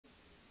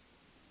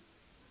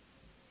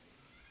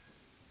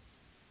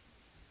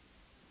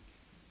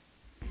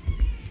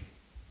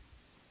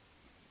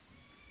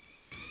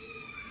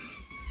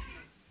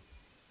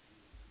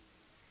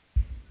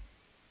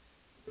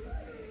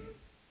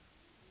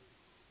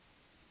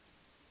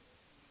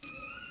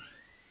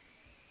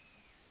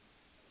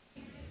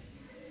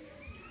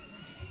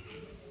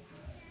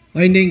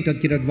Ein Ding,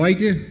 dat je dat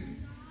weet.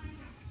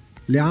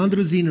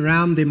 Leandro zijn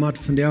raam, die moet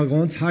van de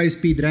ganz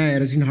high-speed rijden.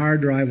 Dat is een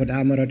harddrive, wat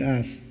allemaal dat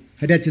is.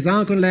 Hij dat je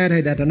aan kon leiden,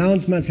 hij dat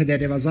announcements, hij dat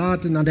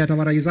evasaten, en dat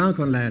wat je aan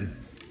kon leiden.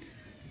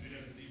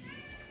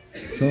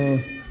 So,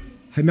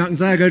 hij maakt een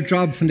zeer goed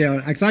job van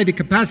der. Ik zei, de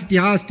capacity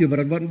haast je, maar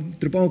dat wordt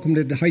erop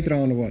aankomen dat hij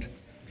dran wordt.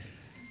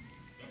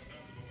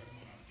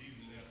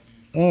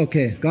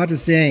 Oké, God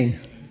is zijn.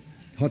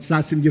 Hat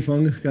das hem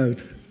gevangen?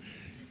 Goed.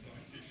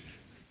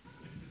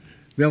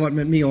 Wer wird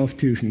mit mir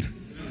auftauschen?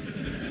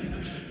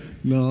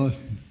 No,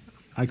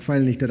 ich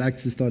will nicht, dass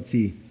ich das dort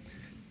sehe.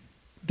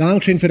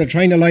 Dankeschön für das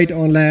schöne Leid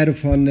anladen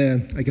von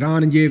ich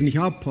ranen jeven nicht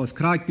ab, Paulus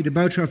kriegt bei der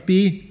Botschaft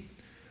bei.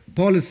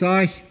 Paulus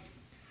sagt,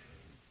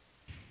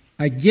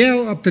 ich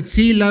gehe auf das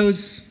Ziel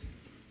aus,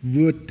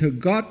 wo zu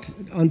Gott,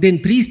 an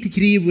den Priester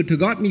kriege, wo zu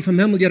Gott mich vom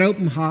Himmel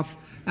geropen hat,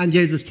 an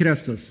Jesus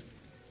Christus.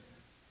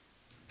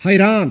 Hij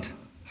rant,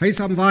 hij is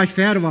op een weg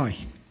verweg.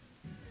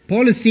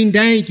 Paulus zien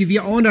denken wie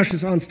anders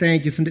is ons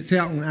denken van de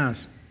Verken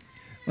is.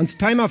 Ons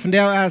Thema van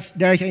der is,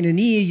 durch eine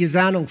nieuwe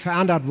Jesennunk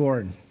verändert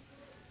worden.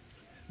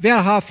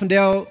 Wer hat von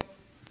der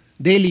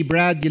Daily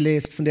Bread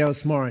gelezen von der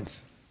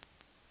morgens?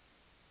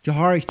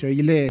 Gehorcht er,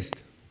 gelezen.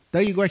 Da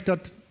je gedacht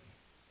dat,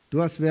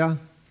 du hast wer?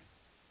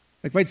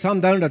 Ich weiß sam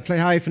down dat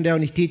vielleicht habe ich von der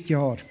nicht Zeit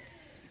gehört.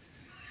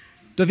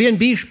 Da wird ein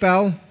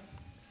Beispiel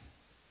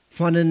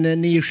von einer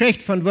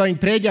Geschichte von wo ein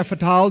Prediger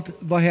vertelt,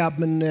 woher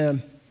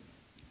man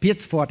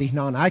 40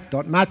 nach einem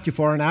dort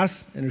mitgefahren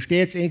ist. Und da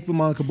steht es irgendwo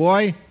mal ein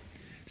Gebäude.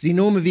 Sie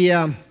nennen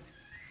wir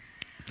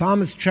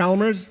Thomas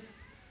Chalmers.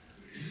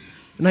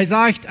 Und er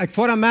sagt, ich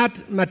fahre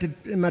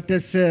mit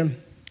das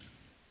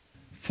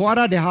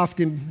Vorder, der hat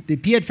die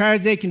Piet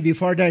versägt, wie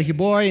vor der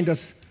Gebäude. Und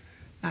das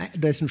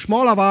ist ein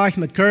schmaler Weg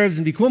mit Curves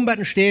und wie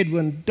Kumbetten steht, wo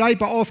ein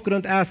Deiper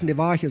aufgerundet ist und der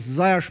Weg ist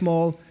sehr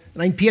schmal.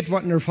 Und ein Piet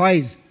wird in der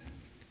Feis.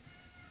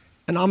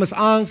 Und alles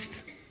Angst,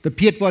 der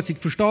Piet wird sich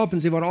verstauben,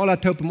 sie werden alle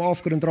top im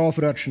Aufgrund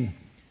draufrutschen.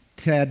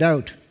 Der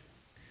Tod.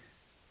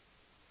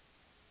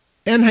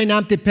 Und er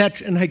nimmt die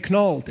Patch und er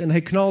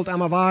knallt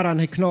am Ware und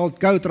er knallt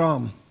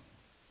Goudraum.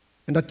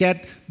 Und das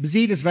geht,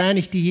 besieht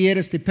wenig die hier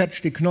ist, die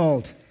Patch, die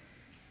knallt.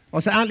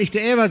 Als er endlich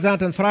der Ewer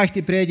sind, dann fragt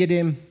die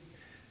Prediger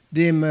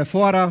dem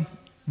Fahrer,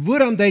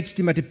 warum deitst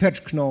du mit der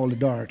Patch knallen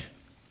dort?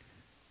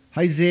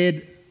 Er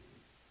sagt,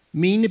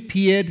 meine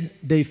Piet,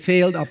 die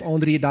fehlt, auf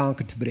andere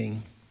Gedanken zu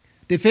bringen.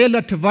 Die fehlt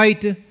dat te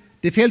weten,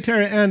 die fehlt te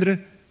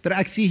erinnern, dat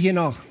ik zie hier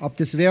nog op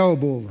de zwerg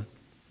boven.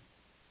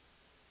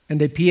 En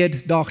die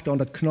Piet dacht aan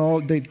dat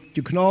knal,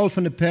 de knal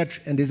van de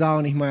patch en die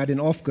zag niet meer den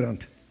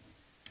Aufgrund.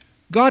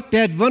 Gott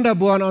hat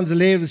wunderbar in unser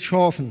Leben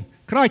schaffen,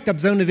 kriegt auf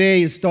so eine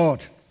Wege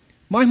dort.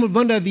 Manchmal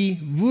wundern wir,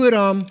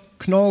 warum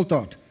knallt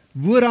das?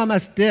 Warum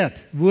ist das?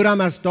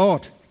 Warum ist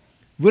dort?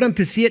 Warum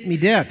passiert mir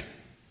das?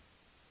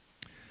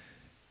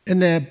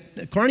 Und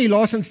Corny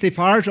las uns die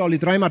Verse, alle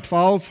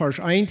 3x12, Vers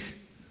 1.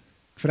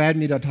 Ich freue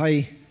mich, dass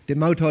er den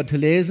Mut hat zu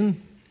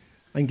lesen.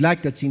 Ein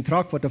Glück, dass sein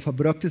Trag, was er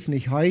verbrucht ist,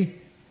 nicht er.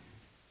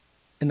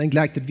 Und ein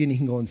Glück, dass wir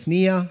nicht ganz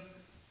näher.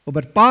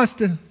 Aber das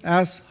Beste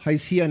ist, er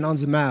ist hier in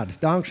unserem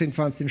Markt. Dankeschön,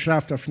 dass den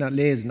Schriftabschnitt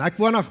lesen. Ich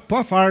war noch ein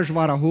paar Verse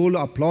holen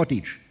auf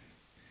Plattdeutsch.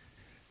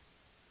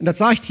 Und das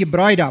sagt hier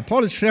Brüder,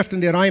 Paulus Schrift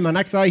in der Reime. Und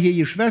ich sage hier,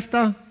 ihr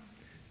Schwester,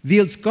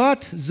 weil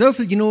Gott so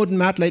viel Genoden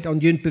Mitleid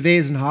an Jünd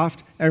bewiesen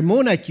hat,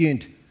 ermuntert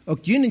Jünd, auch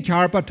Jünden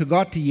Körper zu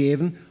Gott zu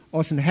geben,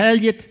 als ein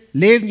heiliges,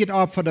 lebendiges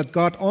Opfer, das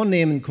Gott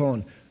annehmen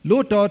kann.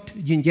 Lot dort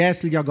den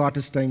jährlichen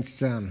Gottesdienst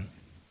sein.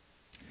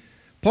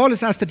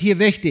 Paulus ist das hier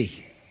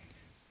wichtig,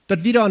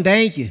 dass wir daran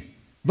denken,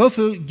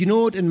 wofür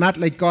Genot und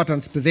Mitleid Gott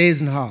uns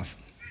bewiesen hat.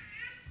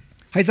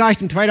 Er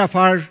sagt im 2.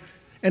 Vers,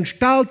 und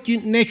stellt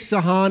nicht so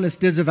an, als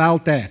diese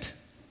Welt tät.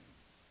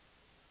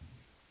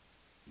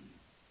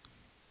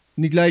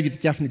 Nicht Leute, das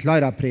darf nicht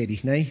Kleider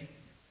predigen, ne?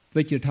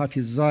 Weet je, das hat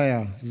hier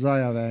sehr,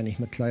 sehr wenig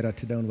mit Kleider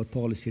zu tun, was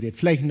Paulus hier redet.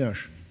 Vielleicht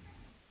nicht.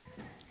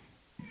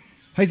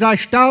 Er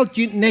sagt,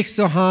 stellt nicht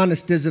so an,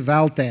 als diese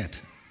Welt tät.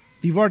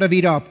 Wie wird er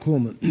wieder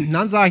abkommen?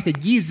 Dann sagt er,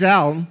 die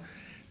sollen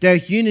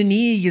durch jene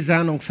neue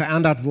Jesennunk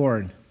verändert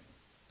worden.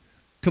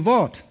 Zu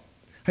was?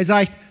 Er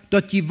sagt,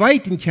 dass die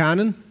weiten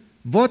können,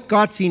 was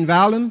Gott sein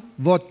Willen,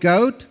 was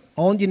gut,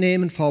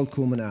 angenehm und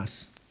vollkommen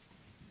ist.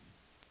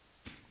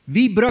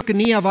 Wir brauchen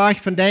nie ein Weg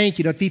von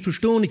denken, dass wir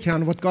verstehen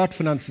können, was Gott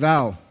von uns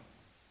will.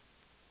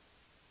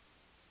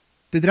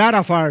 Der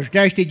 3. Vers,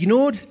 durch die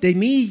Gnade, die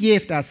mir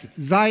gibt, als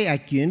sei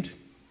ich Jünd,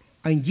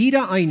 ein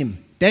jeder einem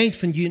denkt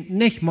von Jünd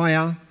nicht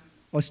mehr,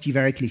 als die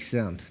wirklich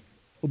sind.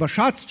 Aber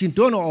schätzt Jünd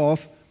nur noch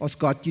auf, als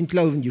Gott Jünd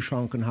Glauben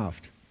geschenkt hat.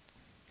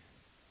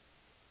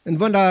 Ein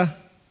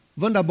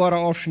wunderbarer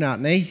Aufschnitt,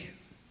 nicht?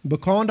 Ein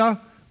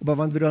bekannter, aber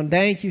wenn wir dann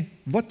denken,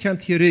 was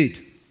kommt hier raus?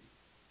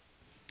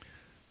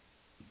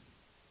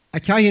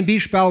 Ich habe hier ein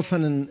Beispiel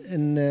von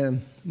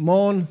einem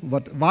Mann,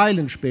 der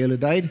Weilen spielen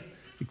deed.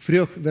 Ich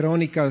frage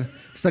Veronika,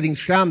 ist das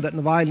schlimm, dass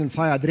ein Weilen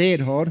Feier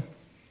dreht hat?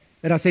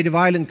 Dass sie die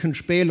Weilen können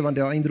spielen, wenn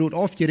der Eindruck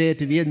aufgerät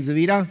werden sie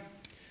wieder.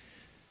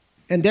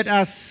 Und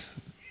das ist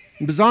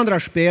ein besonderer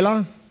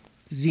Spieler.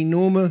 Sie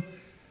nennen,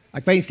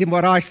 ich weiß nicht,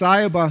 was ich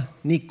sage, aber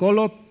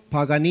Niccolo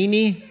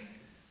Paganini.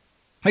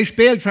 Hij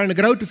speelt voor een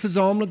grote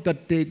verzameling,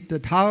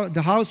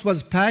 dat huis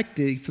was packt,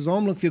 die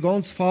verzameling voor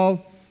ganz voll.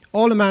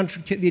 Alle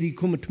mensen die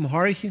komen zum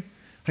Harchen.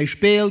 Hij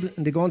speelt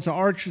en de ganze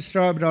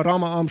orchestra, der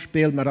Rammerarm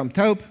speelt met am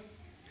Taub.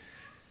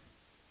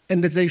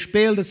 En dat zij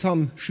speelt, dat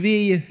haben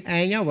schwere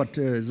Enge, wat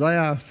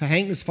sehr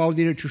verhängnisvoll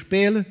wieder zu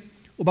spelen.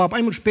 Aber auf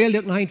einmal spielt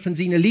er noch ein von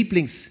seinen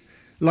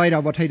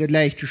Lieblingslieder, was er das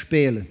leicht zu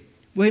spielen.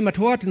 Wo er mit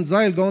Hort und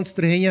Seil ganz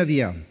dahinter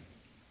war.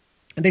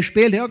 Und er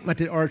spielt auch mit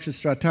der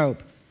Orchestra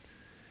Taub.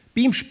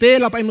 Beim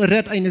Spiel auf einmal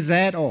rät eine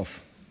Seite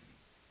auf.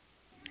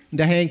 Und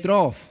der hängt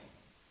drauf.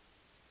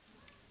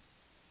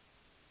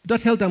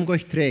 Das hält ihm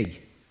gleich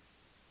träg.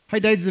 Er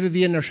deed sich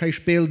wieder, er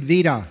spielt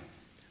wieder.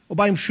 Und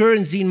beim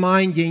Schören sein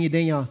Mind gegen die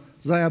Dinge,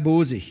 sei er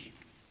bosig.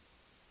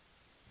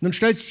 Nun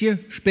stellst du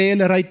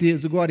spielen, reiht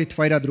sogar die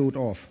zweite Droht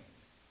auf.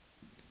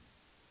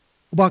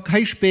 Aber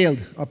kein spielt,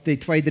 ob die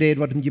zwei dreht,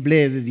 was ihm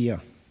geblieben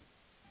war.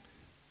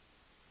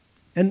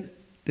 Und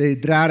der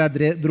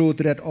dritte droht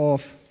dreht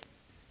auf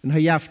und er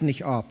jaft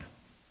nicht ab.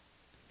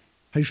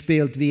 Er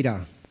spielt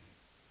wieder.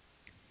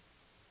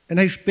 Und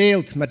er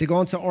spielt mit der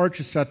ganzen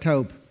Orchestra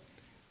Taub.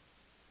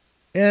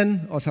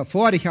 Und als er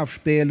fertig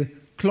aufspielt,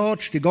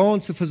 klatscht die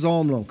ganze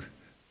Versammlung.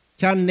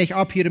 Kann nicht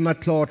abhören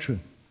mit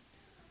Klatschen.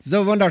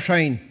 So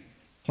wunderschön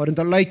hat er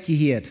das Leid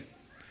gehört.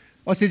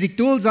 Als er sich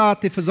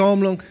durchsagt, die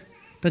Versammlung,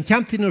 dann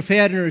kommt er nur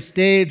fertig auf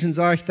Stage und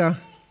sagt er,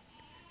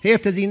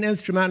 heeft er sein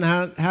Instrument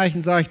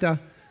und sagt er,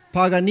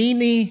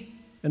 Paganini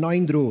und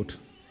ein Droht.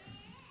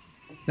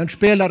 Dann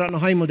spielt er das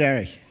noch einmal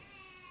durch.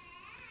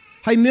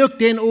 Er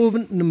merkt den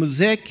Abend eine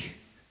Musik,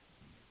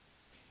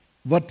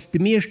 was die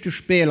meisten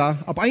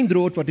Spieler, ab ein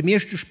Droht, was die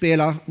meisten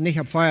Spieler nicht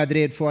ab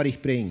Feierdreht vor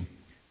sich bringen.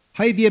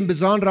 Er wie ein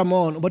besonderer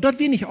Mann, aber das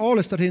wird nicht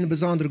alles, dass er eine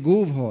besondere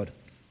Gabe hat.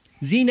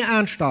 Seine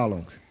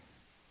Anstellung,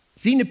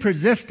 seine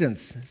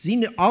Persistence,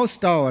 seine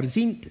Ausdauer,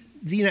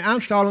 seine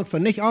Anstellung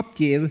von nicht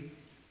abgeben,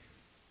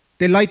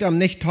 der leidet am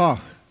nicht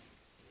Tag.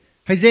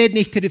 Er sieht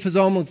nicht, dass die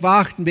Versammlung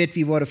warten wird,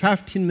 wie wir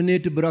 15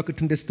 Minuten brauchen,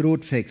 um das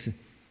Droht zu fixen.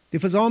 Die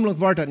Versammlung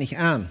wartet nicht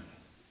an.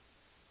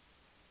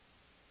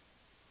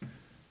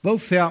 Wo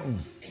fertig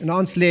in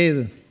uns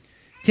Leben,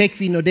 kijk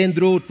wie nur den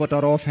Droht, was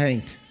darauf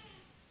hängt.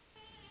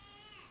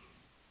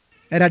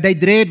 Die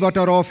dreht, was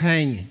darauf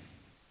hängt.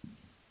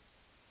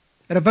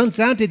 Want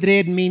zijn die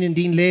dreden min in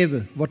din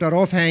leven, wat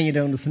darauf hängt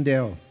dan van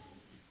jou.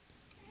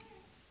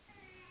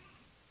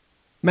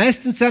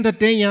 Meistens zijn dat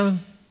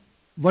dingen,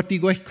 wat we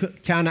gleich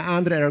keine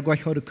andere, oder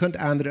gleich heute könnt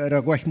andere,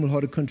 oder gleich mal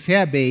heute könnt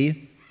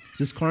verbeien.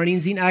 Das kann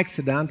in sein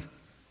Accident,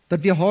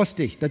 dass wir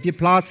hastig, dass wir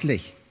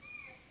plötzlich.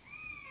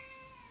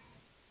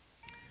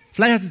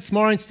 Vielleicht ist es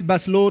morgens die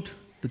beste Lot,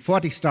 das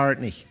fertig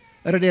startet nicht.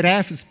 Oder der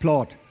Reif ist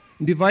platt,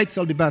 und die Weiz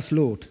soll die beste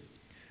Lot.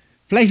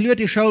 Vielleicht lürt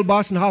die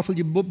Schulbassenhafel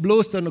die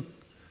bloß dann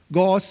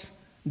Gas,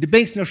 und die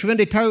bringst noch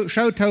schwinde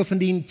Schautau von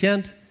deinem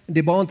Kind, und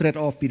die Bahn tritt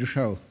auf bei der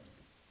Schau.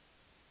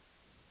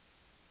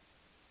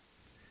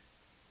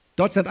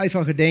 Das sind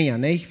einfache Dinge,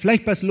 nicht?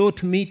 Vielleicht bist du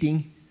zum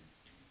Meeting,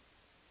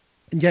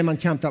 und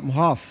jemand kommt auf den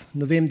Hof,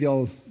 nur wem die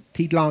all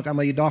Zeit lang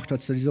einmal gedacht hat,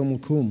 dass die so mal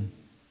kommen.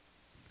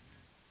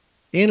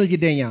 Ähnliche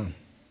Dinge.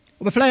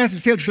 Aber vielleicht ist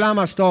es viel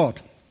schlimmer als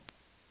dort.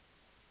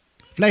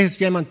 Vielleicht ist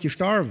jemand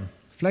gestorben.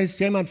 Vielleicht ist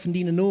jemand von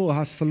deinen Noah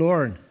hast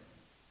verloren.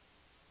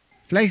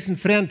 Vielleicht ist ein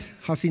Freund,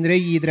 hat sein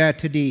Rege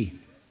gedreht zu dir.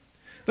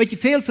 Weil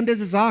viel von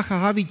diesen Sachen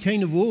habe ich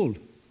keine Wohl.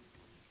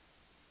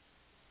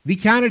 Wir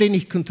können die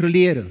nicht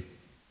kontrollieren.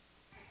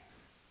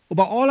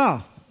 Aber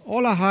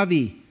alle haben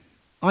wir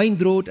ein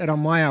Droht oder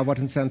mehr, was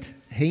uns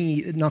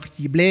nach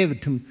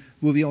geblieben,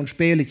 wo wir uns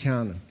spielen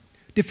können.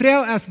 Die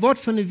Frau ist, was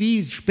von der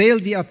Wies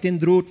spielt wie ab den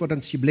Droht, was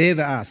uns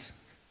geblieben ist.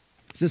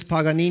 Das ist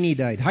Paganini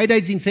dort. Er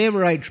hat sein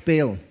Favorite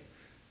spielen.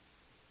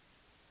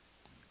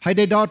 Er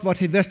hat dort,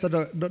 was er weiß,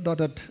 dass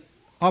das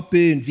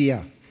abbühen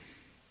wird.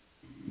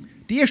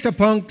 Der erste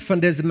Punkt von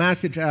dieser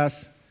Message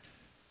ist,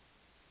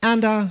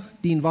 änder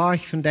den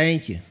Weg von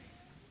Denken.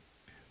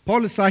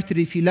 Paulus sagte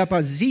die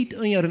Philipper, sieht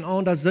euren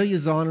anderen so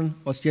gesonnen,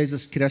 als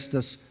Jesus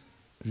Christus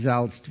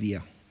selbst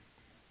wir.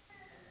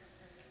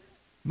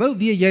 Wo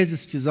wir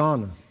Jesus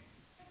gesonnen?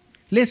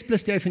 Lest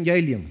bloß das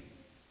Evangelium.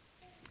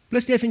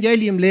 Bloß das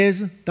Evangelium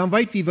lesen, dann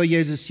weißt du, wo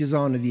Jesus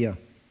gesonnen wir.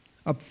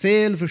 Auf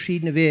viele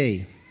verschiedene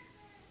Wege.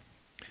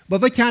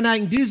 Aber wie kann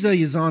eigentlich so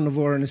gesonnen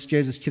worden, als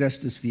Jesus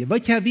Christus wir? Wie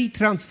kann wir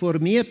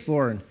transformiert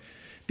worden,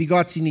 bei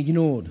Gott seine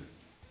Gnade?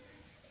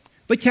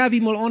 Wie kann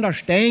wir mal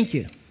anders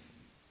denken?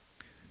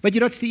 Weil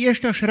das ist der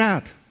erste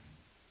Schritt.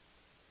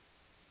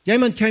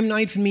 Jemand kam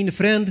ein von meinen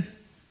Freunden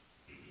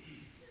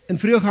und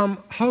fragte ihn,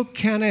 how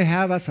can I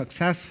have a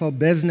successful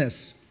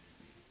business?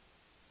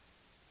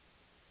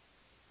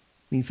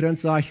 Mein Freund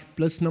sagt,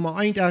 bloß Nummer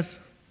 1 ist,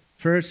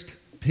 first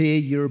pay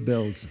your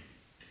bills.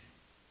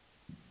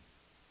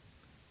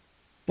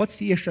 Was ist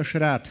der erste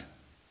Schritt,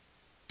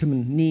 den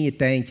man nie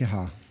denken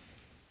hat?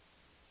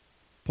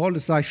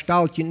 Paulus sagt,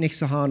 stellt ihr nicht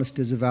so an, als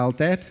diese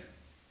Welt ist.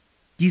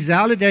 Die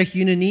Seele der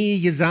nie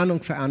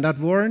Jesennunk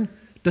verändert worden,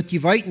 dass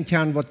die weiten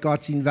können, was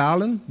Gott sein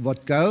wollen, was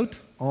gut,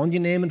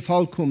 angenehm und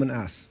vollkommen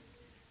ist.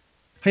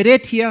 Er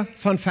redet hier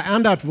von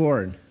verändert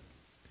worden.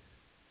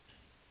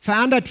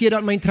 verändert hier,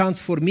 dass man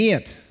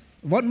transformiert.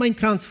 Was man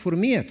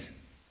transformiert?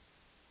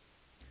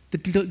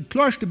 Das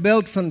klarste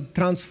Bild von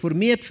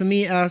transformiert für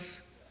mich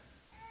ist,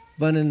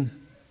 wenn ein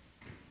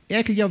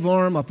ekliger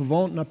Wurm auf den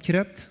Wand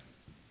abkriegt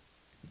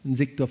und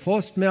sich da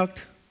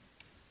festmerkt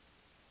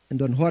und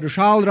dann harte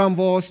Schal dran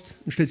warst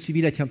und stellst du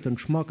wieder, ich habe den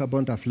Geschmack ab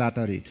und der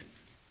Flatter rein.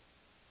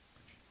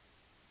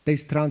 Das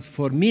ist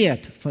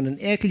transformiert von einem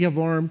ekligen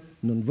Wurm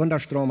in einen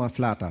wunderstrom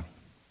Flatter.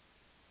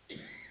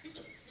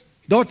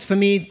 Das ist für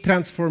mich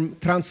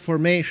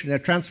Transformation,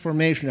 das ist,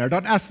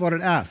 was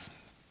es ist.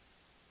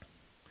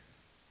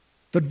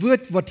 Das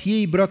wird, was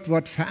hier gebraucht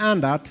wird,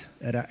 verändert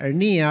oder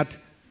ernährt,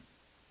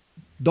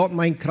 dort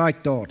mein Kreis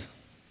dort,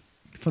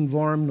 von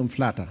Wurm und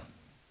Flatter.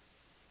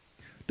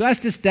 Da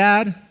ist es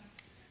der,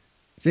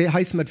 sie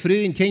heißt mit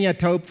früh in Kenia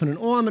taub, von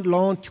einem armen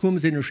Land kommen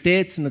sie in eine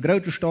Stadt, in eine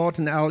große Stadt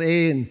in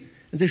L.A.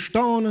 Und sie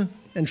staunen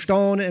und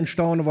staunen und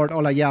staunen, wird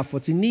alle Jahr,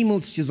 was sie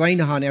niemals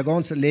gesehen haben, ihr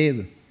ganzes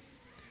Leben.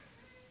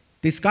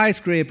 Die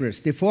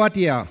Skyscrapers, die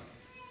Fortjahr,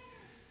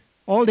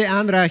 all die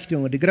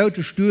Anrichtungen, die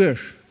große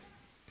Stürsch.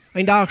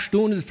 Ein Tag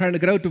stehen sie vor einer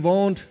großen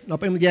Wand, und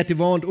auf einmal geht die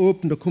Wand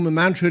open, da kommen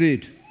Menschen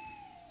rein.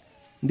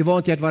 Und die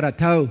Wand geht wieder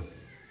tau.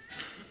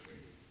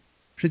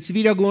 Schütze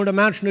wieder gehen die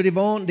Menschen durch die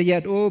Wand, die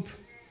geht op,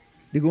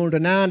 die gehen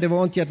danach, die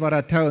Wand geht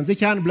wieder tau. Und sie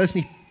haben bloß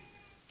nicht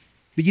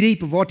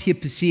begriffen, was hier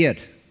passiert.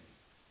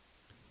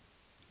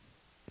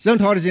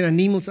 Sonst haben sie noch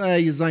niemals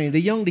gesehen.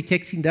 Der Junge, die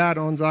guckt ihn da an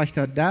und sagt,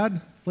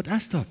 Dad, was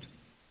ist das?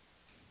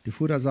 Der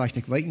Vater sagt,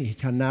 ich weiß nicht, ich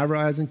kann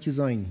näher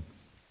gesehen.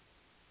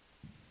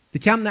 Da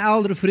kommt eine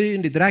ältere Frau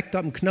und die direkt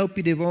auf den Knopf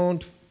bei der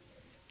Wand.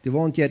 Die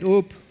Wand geht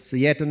op, sie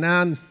geht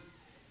danach,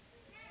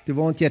 die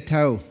Wand geht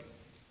tau.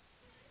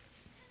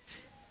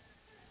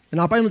 Und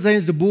auf einmal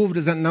sehen sie die Boven,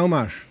 die sind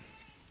nochmals.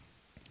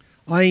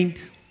 1,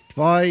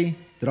 2,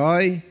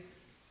 3,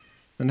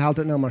 dann hält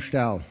es nochmal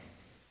still.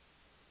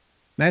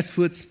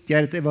 Meistens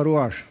geht es immer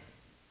raus.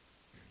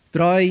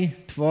 3,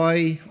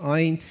 2,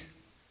 1,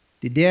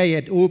 die der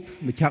geht op,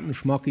 mit einem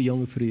schmacke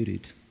junge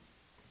Frührit.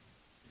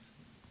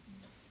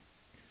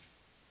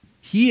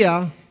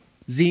 Hier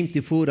sieht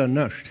die Vater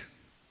nicht.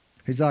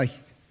 Er sagt,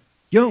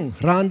 Jung,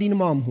 ran deine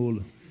Mom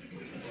holen.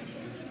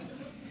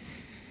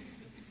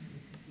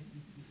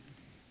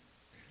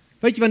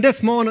 Weißt du, wenn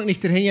das Mann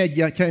nicht dahin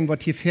kommt,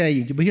 was hier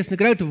fehlt, aber hier ist eine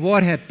große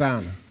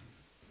Wahrheitbahn.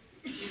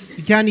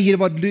 Wir können hier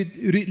was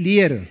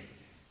lernen.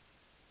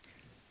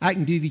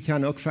 Eigentlich, wir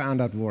können auch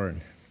verändert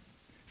werden.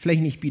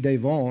 Vielleicht nicht bei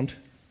der Wand.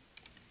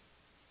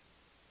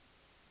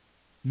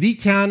 Wir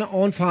können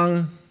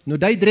anfangen, nur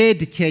die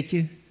Drähte zu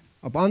checken,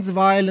 auf unsere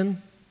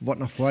Weilen, was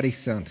noch vor dich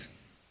sind.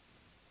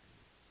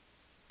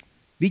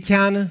 Wir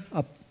können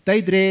auf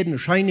die Drähte eine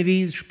scheine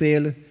Wiese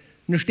spielen,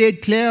 und es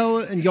steht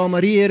klar und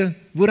jammerieren,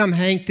 woran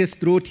hängt das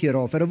Draht hier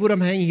drauf, oder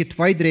woran hängen hier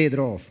 2 Drähte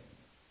drauf.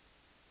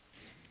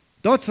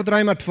 Dort für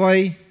 3 mal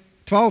 2,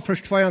 12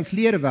 vers 2 ans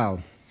Lehren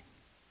will.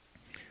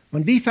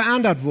 Wenn wir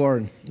verändert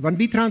worden, wenn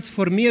wir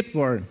transformiert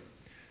worden,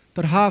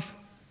 das hat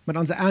mit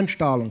unserer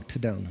Einstellung zu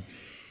tun.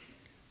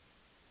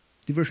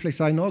 Die wirst vielleicht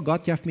sagen, oh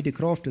Gott, gibt mir die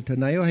Kraft dazu.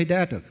 Nein, ja,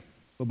 er hat das.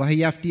 Aber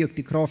er gibt dir auch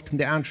die Kraft, um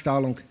die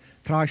Einstellung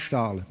zu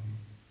stellen,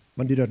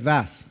 wenn du das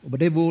weißt. Aber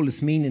der wohl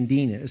ist mein und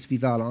deine, ist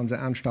wie well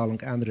unsere Einstellung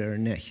ändern oder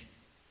nicht.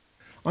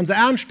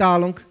 Unsere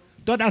Einstellung,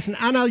 dort ist ein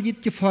anderes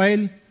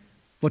Gefühl,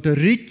 was der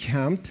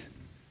Rückkommt,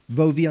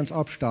 wo wir uns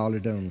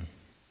abstellen tun.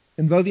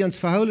 Und wo wir uns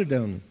verhalten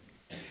tun.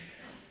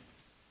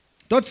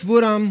 Das ist,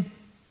 woran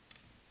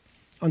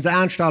unsere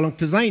Einstellung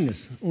zu sein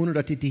ist, ohne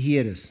dass die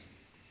hier ist.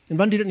 Und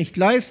wenn du das nicht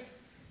läufst,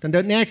 dann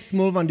das nächste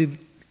Mal, wenn du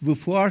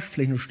wovor,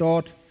 vielleicht noch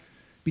steht,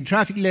 bei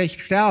Trafficlicht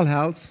still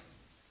hältst,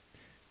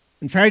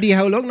 und fährt die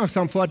auch noch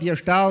so vor dir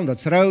stellen,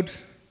 das ist rot.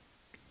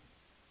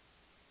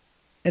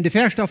 Und der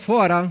fährst da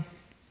vorne,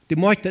 die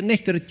möchte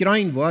nicht, dass es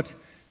rein wird,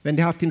 wenn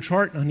der auf den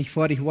Chart noch nicht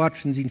vor dich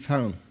watcht und sie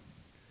fahren.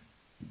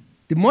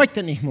 Die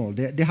möchte nicht mal,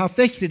 der hat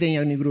wichtig, den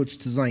ja nicht gut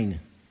zu sein.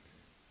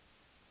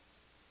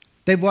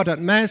 Der wird das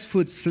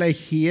meistens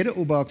vielleicht hier,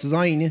 aber auch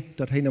sein,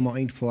 dass er noch mal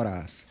ein vor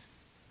ist.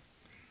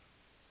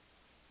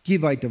 Geh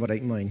weiter, was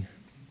ich meine.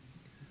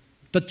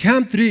 Das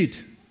kommt raus.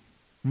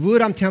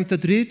 Woran kommt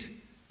das raus?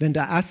 Wenn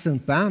der Essen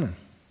und Bahnen.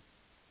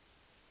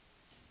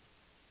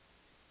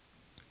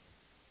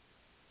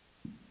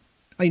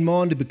 Ein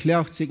Mann, der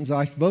beklagt sich und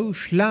sagt, wo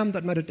schlimm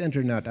das mit dem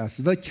Internet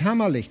ist, wie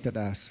kämmerlich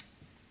das ist.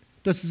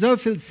 Das ist so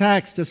viel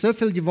Sex, das ist so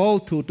viel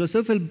Gewalt tut, das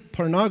ist so viel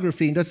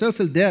Pornografie, das ist so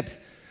viel das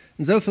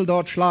und so viel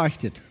dort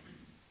schlachtet.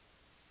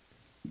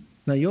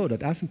 Na ja,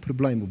 das ist ein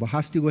Problem, aber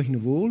hast du euch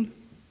eine Wohl?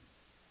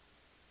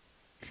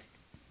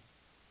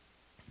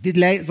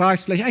 Du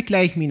sagst vielleicht, ich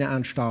gleich meine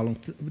Anstellung.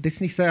 Das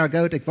ist nicht sehr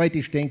gut, ich weiß,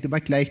 ich denke, aber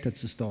ich gleich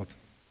dazu dort.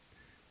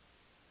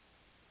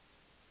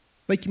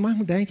 Weißt du,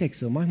 manchmal denke ich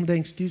so, manchmal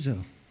denkst du so.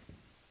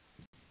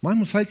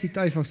 Manchmal fällt sich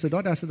einfach so,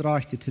 das ist das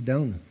Rechte zu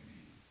tun.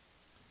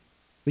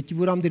 Weißt du,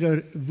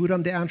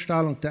 woran die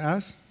Anstellung da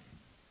ist?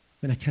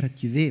 Wenn ich das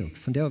gewählt,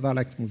 von der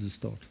Wahl muss es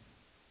dort.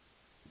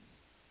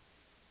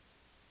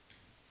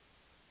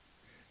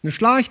 Eine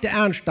schlechte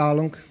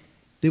Anstellung,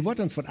 die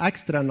wird uns was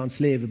extra ins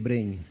Leben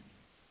bringen.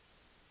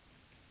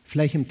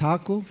 Vielleicht im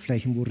Taco,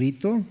 vielleicht im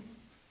Burrito,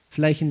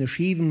 Vielleicht in der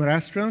Schiebe im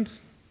Restaurant.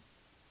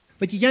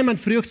 Wenn jemand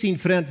fragt seinen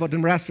Freund, was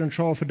im Restaurant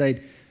schaffen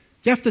wird,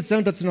 darf das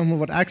sein, dass sie noch mal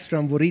was extra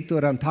am Burrito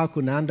oder am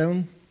Taco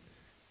nennen,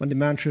 wenn die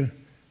Menschen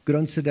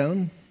grunzen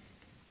dann.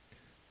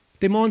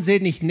 Der Mann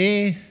sagt nicht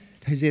nee,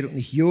 er sagt auch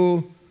nicht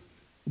jo,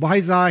 aber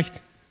er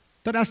sagt,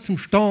 das ist zum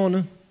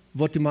Staunen,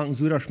 was die Mann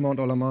so schmand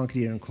alle Mann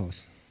kriegen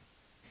kostet.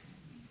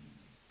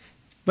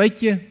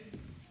 Weißt du,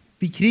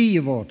 wie kriege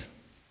ich was?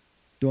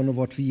 Dann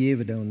was wie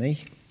jewe dann,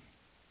 nicht?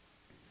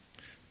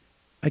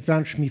 Ich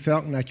wünsche mir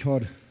verken, ich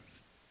habe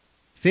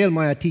viel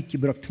mehr Zeit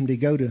gebraucht, um die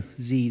Gaude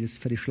zu sehen, das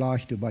für die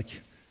Schlechte, aber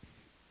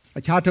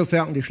ich hatte auch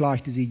verken die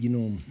Schlechte sie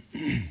genommen.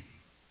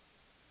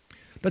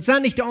 Das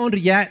sind nicht die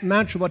anderen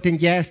Menschen, die den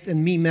Geist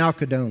in mir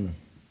merken dann.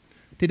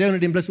 Die tun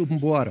den bloß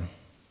offenbaren.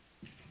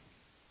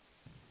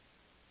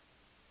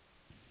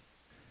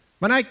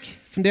 Wenn ich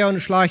von der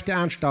eine schlechte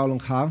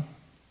Einstellung habe,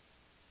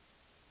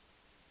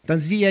 dann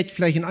sehe ich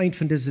vielleicht in einem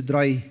von diesen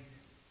 3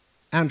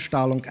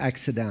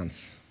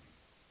 Einstellungen-Accidents.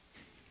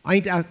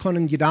 Ein kann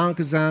ein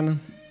Gedanke sein,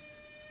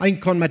 ein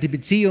kann mit den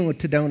Beziehungen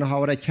zu tun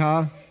haben, die ich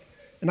habe,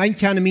 und ein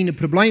kann meine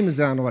Probleme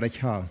sein, die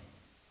ich habe.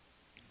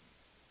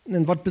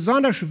 Und was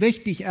besonders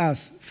wichtig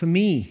ist für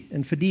mich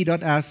und für die,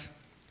 das ist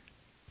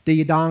der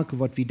Gedanke,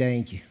 was wir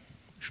denken.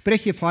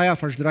 Sprüche 4,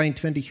 Vers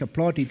 23,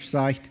 Plattdeutsch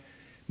sagt,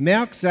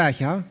 merk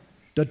sicher,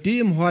 dass du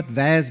im Hort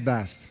weiß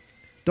bist.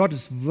 Dort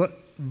ist,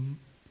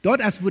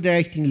 wo der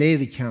richtige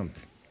Leben kommt.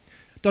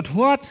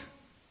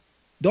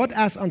 Dort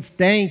ist ans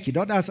Denken,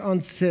 dort ist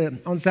ans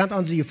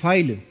unsere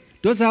Gefühle.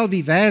 Das soll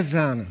wie weiß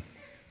sein.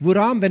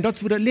 Warum? Wenn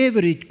das, wo das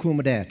Leben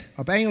kommt,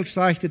 auf Englisch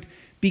sagt es,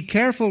 be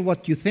careful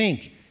what you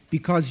think,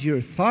 because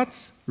your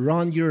thoughts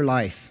run your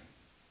life.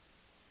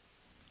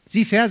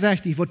 Sie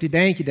vorsichtig, was du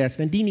denkst,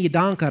 wenn deine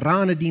Gedanken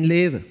rannen dein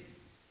Leben.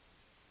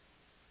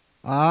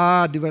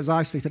 Du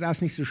sagst, das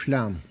ist nicht so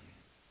schlimm.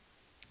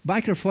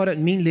 Weicher fordert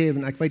in meinem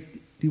Leben, ich weiß,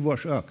 du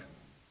warst auch.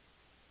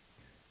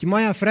 Je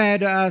mehr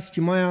Freude ist,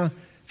 je mehr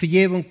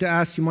Vergebung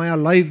da ist, je mehr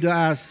Liebe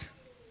da ist,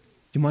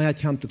 je mehr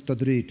kommt es da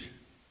drin.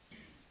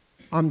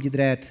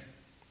 Umgedreht,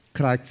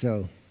 kriegt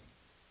so.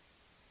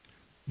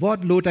 Was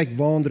lässt ich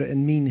wandern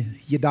in meine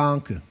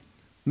Gedanken?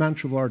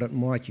 Menschen waren das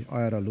Mädchen,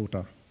 eure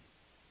Lothar.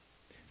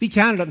 Wie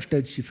kann das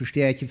stellt sich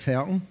verstärken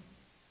werden?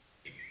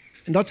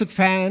 Und das ist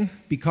fein,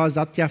 because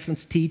das gibt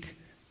uns Zeit,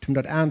 um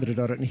das andere,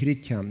 dass das nicht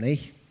reinkommt,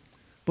 nicht?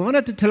 Aber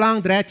wenn das zu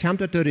lang dreht,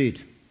 kommt das da rein.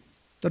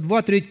 Das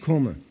wird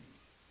reinkommen.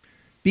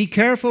 Be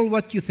careful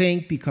what you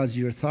think, because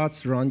your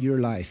thoughts run your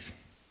life.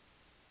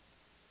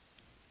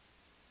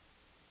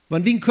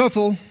 Wenn wir einen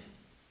Köffel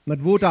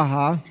mit Wasser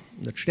haben,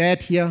 das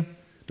steht hier,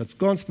 das ist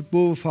ganz mit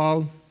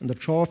Bovenfall, und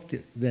das schafft,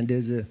 wenn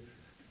diese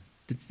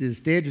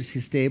Stage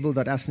ist stable,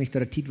 das ist nicht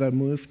der Zeit, weil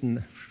man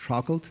und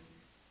schaukelt.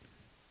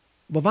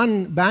 Aber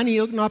wenn Benny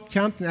irgendwann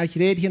abkommt, und ich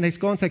rede hier, und er ist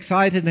ganz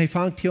excited, und er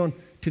fängt hier an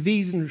zu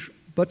wiesen,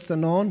 putzt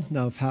dann an,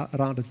 na,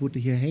 das Wasser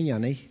hier hin, ja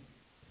nicht.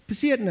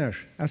 Passiert nichts,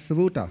 es ist das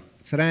Wasser,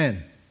 es ist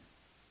rein.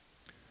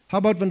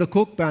 Aber wenn du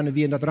guckst,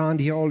 wie in der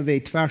Rand hier alle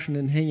Wege zwischen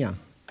den Hängen,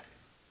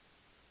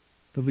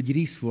 da wird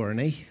Ries worden,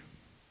 nicht?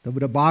 Da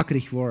wird er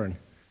bakrig worden.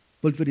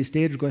 Wollt wir die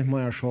Stage gar nicht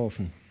mehr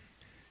erschaffen.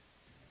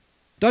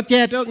 Das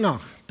geht auch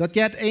noch. Das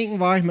geht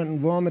irgendwann mit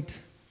einem warmen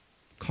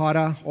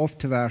Kader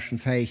aufzuwaschen,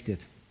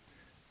 feuchtet.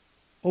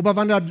 Aber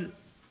wenn das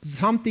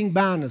something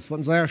bad ist, was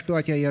ein sehr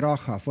starker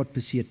Geruch hat, was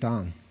passiert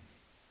dann?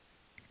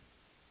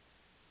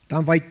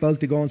 Dann weicht bald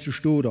die ganze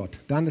Stadt dort.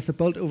 Dann ist das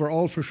Bild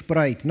überall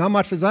verspreit. Dann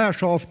hat es sehr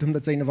geschafft, um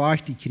das seine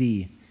Wahrheit zu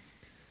kriegen.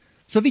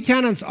 So, wie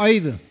können uns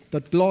Eiwe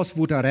das Glas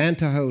Wasser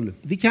reinzuholen?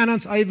 Wie können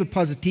uns Eiwe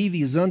positive,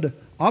 gesunde,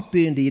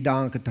 abbildende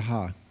Gedanken zu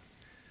haben?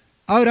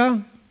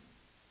 Oder,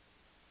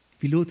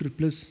 wie lässt es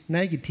bloß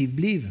negativ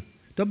bleiben?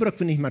 Da brauchen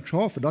wir nicht mehr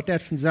schaffen, das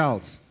ist von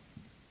selbst.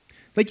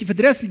 Weil die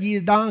verdrießlichen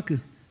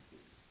Gedanken,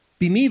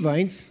 bei mir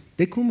weins,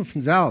 die kommen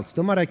von selbst.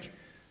 Da ich,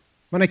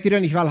 wenn ich die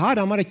nicht will haben,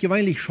 dann muss ich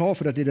gewöhnlich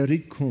schaffen, dass die da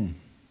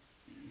reinkommen.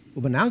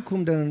 Aber wenn dann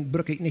kommt, dann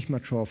brauche ich nicht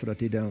mehr schaffen, dass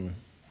die dann.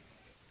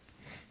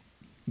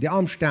 Die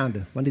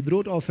Umstände, wenn die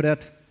Brot aufrät,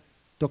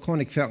 da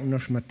kann ich fertig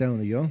nichts mehr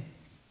tun, ja.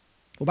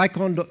 Aber ich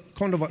kann da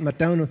was mehr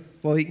tun,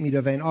 wo ich mich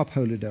da wein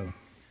abholen darf.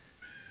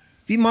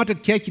 Wie macht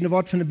das Kirche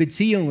was von den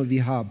Beziehungen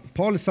wir haben?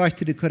 Paulus sagt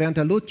zu den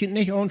Korinther, lasst euch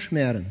nicht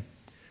anschmieren.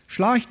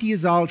 Schlecht die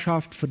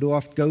Gesellschaft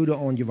verdorft gute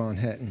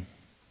Angewohnheiten.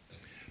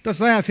 Das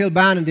sei ja viel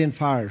besser in den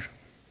Fall.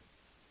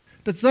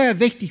 Das sei ja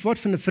wichtig, was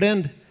für einen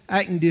Freund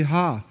du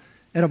hast.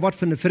 Oder was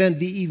für einen Freund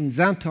wie even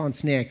sind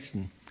uns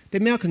Nächsten. Die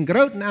merken einen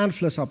großen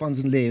Einfluss auf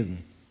unser Leben.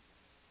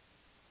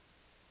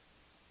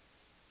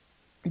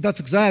 Das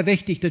ist sehr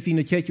wichtig, dass wir in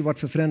der Kirche was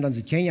für Freunde an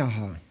die Kinder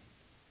haben.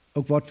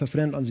 Auch was für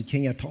Freunde an die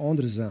Kinder zu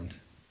anderen sind.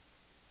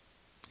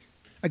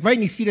 Ich weiß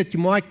nicht, wie das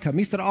gemerkt hat.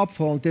 Mir ist das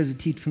abgefallen, diese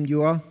Zeit vom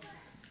Jahr.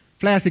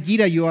 Vielleicht ist es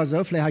jeder Jahr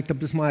so, vielleicht habe ich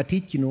das mal eine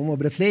Zeit genommen,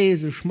 aber der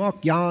Fleisch ist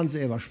Geschmack Jans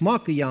über,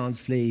 Schmacke Jans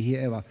Fleisch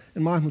hier über.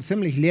 Und manchmal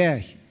ziemlich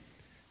leer.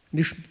 Und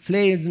die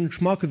Fleisch sind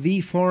Schmacke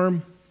wie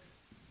Form.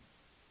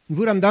 Und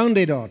wo am Down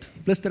die dort?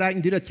 Bloß der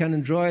eigentlich das kann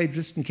enjoy,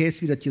 just in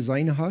case wie das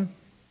gesehen hat.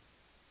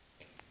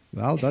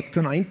 Well, das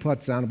kann ein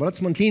Part sein, aber das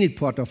ist mal ein kleines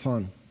Part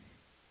davon.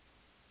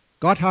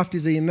 Gott hat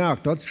diese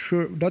gemerkt, das ist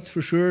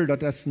für sure,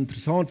 das ist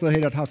interessant für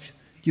ihn, das hat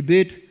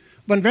Gebet.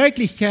 Aber in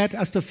Wirklichkeit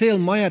ist da viel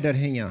mehr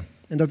dahinter.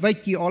 Und das weiß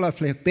die alle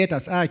vielleicht besser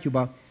als ich,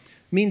 aber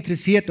mich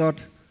interessiert das,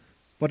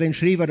 was ein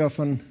Schreiber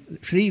davon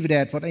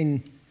schreibt,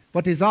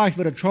 was er sagt,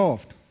 was er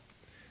schafft.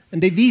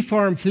 Und die wie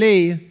vor dem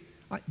Pflege,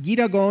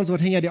 jeder ganz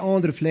wird hinter der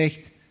andere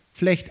vielleicht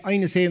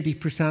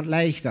 71%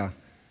 leichter,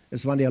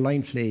 als wenn der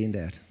allein pflegen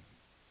wird.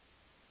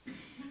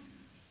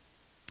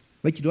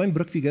 Weißt du, da ein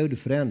Brück wie gute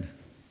Freund.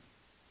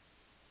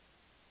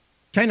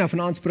 Keiner von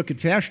uns braucht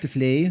das erste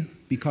Pflege,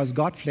 because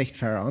Gott pflegt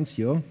für uns,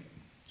 ja.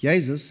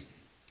 Jesus.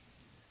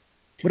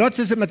 Aber das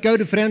ist es mit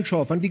guten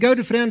Freundschaft. Wenn wir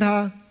gute Freunde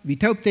haben, wie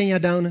taub den ja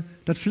down,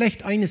 das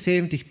vielleicht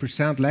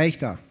 71%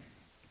 leichter.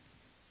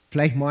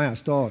 Vielleicht mehr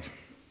als dort.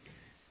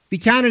 Wir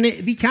können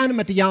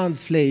mit den Jahren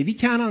pflegen, wir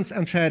können uns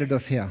entscheiden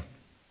dafür.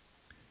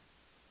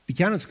 Wir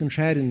können uns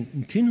entscheiden,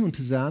 ein Kind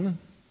zu sein.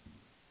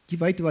 Die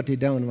weiter, was die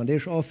tun. Wenn die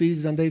ist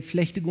aufwiesen, dann die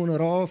Flechte gehen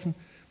rauf,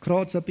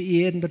 Kreuz auf die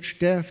Erden, das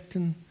stirbt.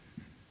 Und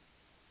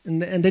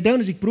die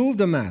tun sich Beruf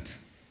damit.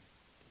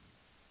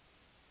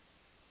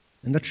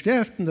 Und das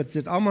stirbt, und das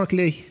ist auch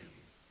gleich.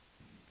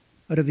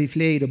 Oder wie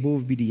pflegen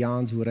boven bij die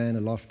Jahren so reine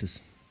Luft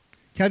ist.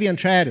 Ich habe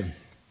entscheiden.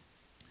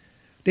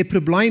 Die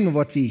Probleme,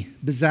 die wir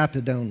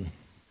besetzen tun.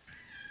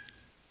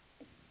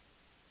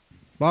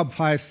 Bob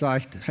 5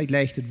 sagt, er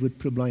leicht das Wort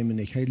Probleme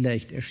nicht, er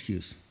leicht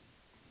Issues.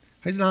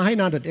 Er sagt, er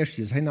nennt das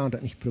Issues, er nennt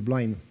das nicht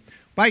Probleme.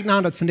 Aber ich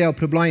nenne das von der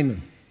Probleme.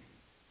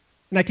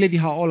 Und ich glaube,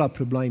 wir haben alle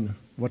Probleme,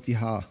 was wir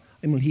haben.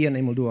 Einmal hier und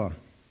einmal da.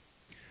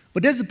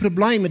 Aber diese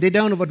Probleme, die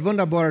tun was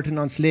Wunderbares in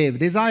uns Leben.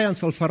 Die sagen uns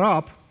voll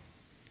vorab,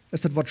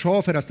 ist das was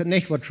schaffen, ist das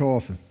nicht was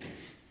schaffen.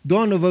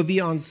 Dann, wo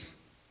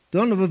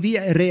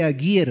wir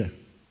reagieren.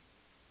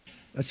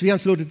 Als wir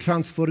uns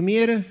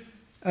transformieren,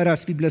 oder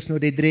als wir bloß nur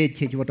die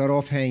Drehtchen, die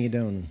darauf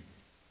hängen.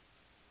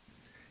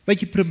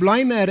 Welche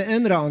Probleme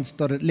erinnern uns,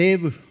 dass das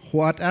Leben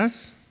hart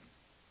ist?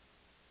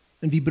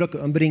 Und wir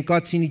bringen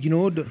Gott seine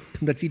Gnade,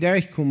 damit wir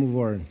durchkommen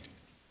wollen.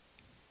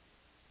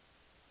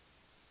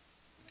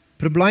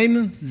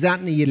 Probleme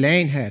sind eine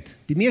Gelegenheit.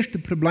 Die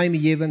meisten Probleme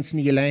geben uns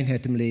eine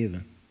Gelegenheit im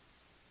Leben.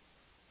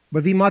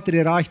 Aber wir müssen die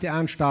rechte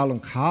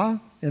Einstellung haben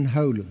und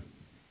holen.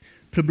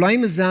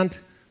 Probleme sind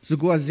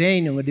sogar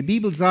Segnungen. Die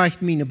Bibel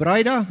sagt, meine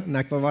Brüder, und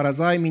ich will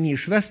sagen, meine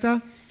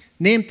Schwester,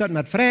 nehmt das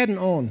mit Frieden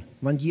an,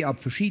 wenn die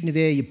auf verschiedene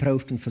Wege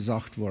geprüft und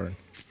versagt wurden.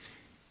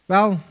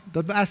 Well,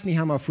 das ist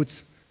nicht einmal gut,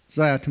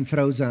 sagt die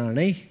Frau sein,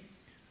 nicht?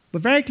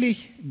 Aber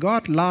wirklich,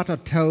 Gott lässt das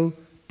zu,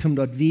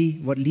 damit wir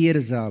was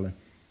lernen sollen.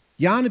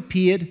 Jane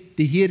Piet,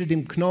 die hier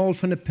dem Knall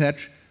von der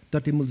Patch,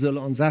 dass die sollen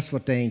uns das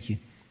was denken,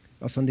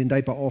 als an den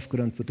Deiper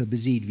aufgeräumt wird,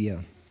 besiegt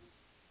wird.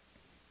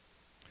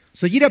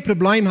 So jeder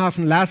Problem hat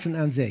ein Lassen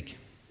an sich,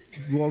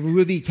 wo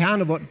wir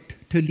kennen, was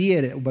zu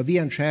lernen, aber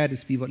wir entscheiden,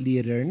 wie wir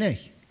lernen oder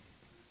nicht.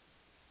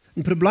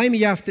 Und Probleme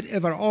gibt es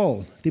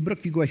überall, die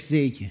braucht wir gleich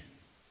sehen.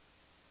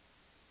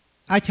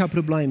 Ich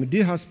habe Probleme,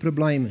 du hast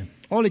Probleme.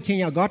 Alle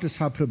Kinder Gottes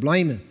haben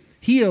Probleme.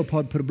 Hiob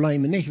hat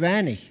Probleme, nicht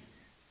wenig.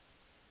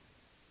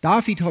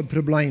 David hat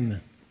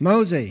Probleme.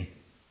 Mose,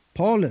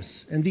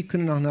 Paulus, und wir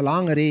können noch eine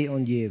lange Reihe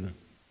angeben.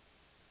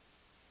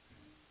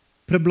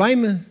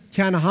 Probleme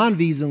können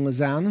Anweisungen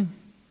sein,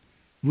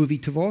 wo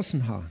wir zu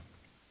wissen haben.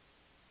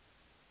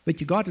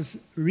 Weißt du, Gott ist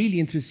really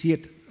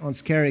interessiert an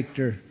das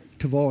Charakter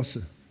zu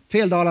wissen.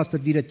 Viel da, dass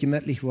wir das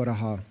gemütlich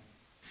haben.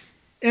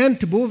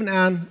 Und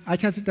bovenaan, ich habe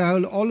gesagt,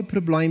 alle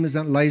Probleme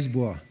sind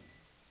lösbar.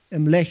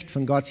 Im Licht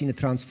von Gott seine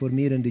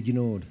transformierende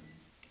Gnade.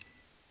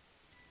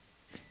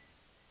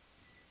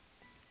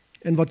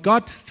 Und was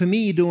Gott für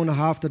mich getan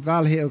hat, das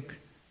will er auch,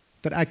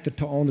 dass ich das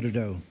zu anderen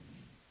tue.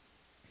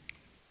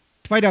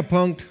 Zweiter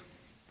Punkt,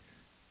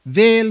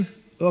 will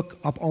auch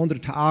auf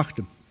andere zu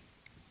achten.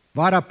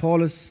 War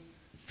Paulus,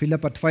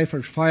 Philipper 2,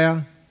 Vers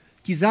 4,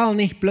 die soll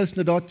nicht bloß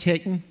nur dort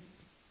checken,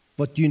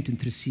 was uns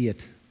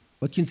interessiert,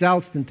 was uns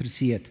selbst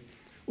interessiert,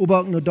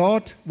 aber auch nur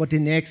dort, was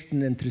den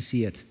Nächsten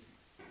interessiert.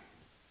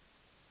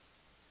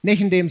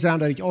 Nicht in dem Sinne,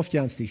 dass ich oft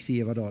ganz nicht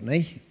sehe, was dort,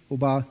 nicht?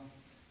 Aber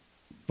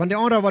wenn der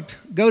andere was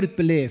Gutes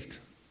belebt,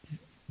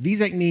 wie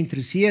sich mich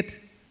interessiert,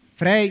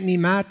 frage ich mich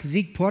mit,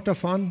 sieg Port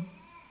davon.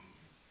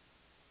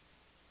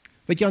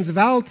 Weil die unsere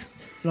Welt,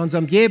 in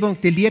unserer Umgebung,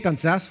 die lehrt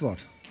uns das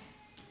Wort.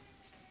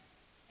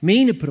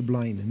 Meine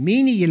Probleme,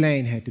 meine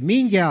Gelegenheiten,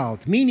 mein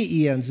Geld, meine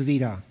Ehe und so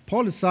weiter.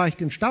 Paulus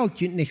sagt, stellt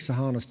euch nicht so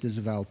an, als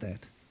diese Welt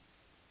hat.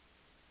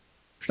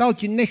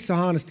 Stellt euch nicht so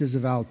an, als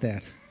diese Welt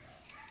hat.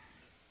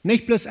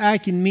 Nicht bloß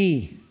ich und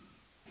mich.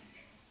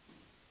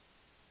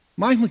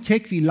 Manchmal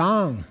check wie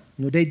lang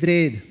nur die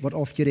dreht, was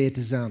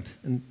aufgerätet sind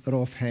und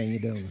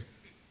raufhängen.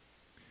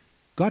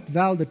 Gott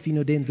will, dass wir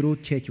nur den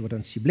Droht checken, was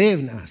uns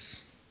geblieben ist.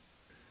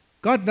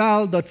 Gott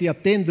will, dass wir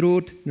auf den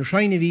Droht eine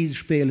schöne Wiese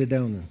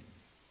spielen.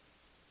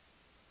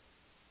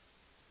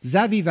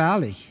 Sei wie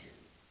wahrlich.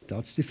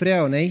 Das ist die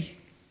Frau, nicht?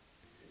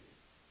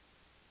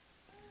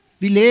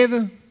 Wir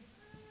leben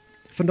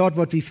von dort,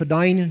 was wir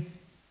verdienen,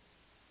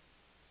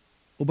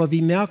 aber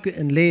wir merken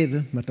ein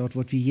Leben mit dort,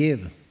 was wir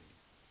geben.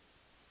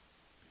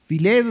 Wir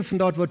leben von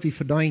dort, was wir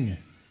verdienen.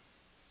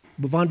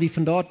 Aber wenn wir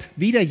von dort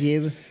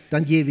wiedergeben,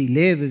 dann gehen wir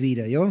Leben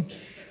wieder, ja.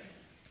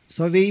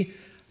 So wie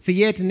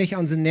verjeten nicht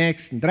an den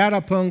Nächsten.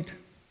 Dritter Punkt.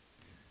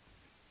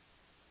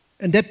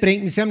 Und das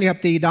bringt mich ziemlich auf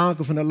die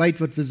Gedanken von der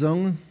Leid, was wir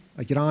singen.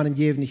 Ich ranen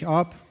gebe nicht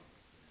ab.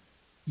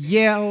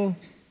 Jeo,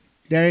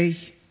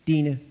 Derch,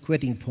 eene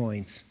quitting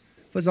points.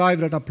 Was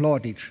sagen wir da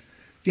Plattdeutsch?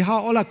 Wir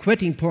haben alle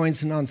quitting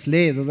points in uns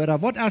Leben.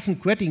 Was ist ein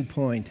quitting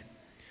point?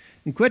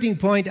 Ein quitting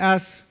point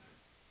ist,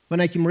 wenn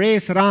ich im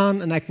Race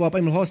ran und ich war auf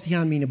einmal hastig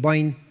an meine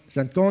Beine,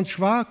 sind ganz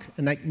schwach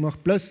und ich mach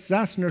bloß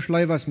 6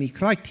 Schleife, was mich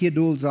kriegt hier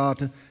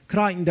durchsagte,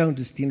 kriegen dann,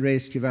 dass den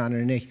Race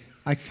gewinnen nicht.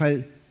 Ich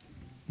fall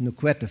eine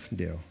Quitte von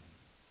dir.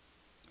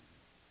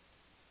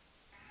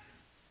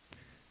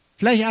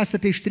 Vielleicht ist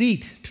das der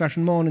Streit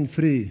zwischen Mann und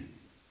Frau.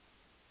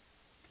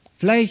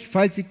 Vielleicht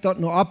fällt sich dort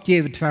noch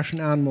abgeben zwischen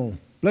einmal.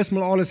 Bloß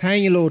mal alles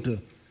hängen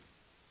lassen.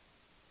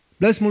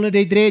 Bloß mal nur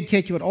die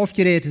Drehkette, die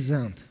aufgerätet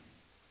sind.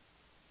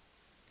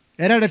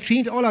 Das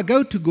scheint alle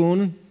gut zu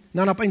gehen,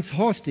 dann ab eins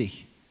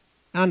hastig.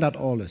 Ändert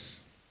alles.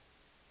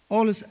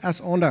 Alles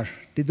ist anders.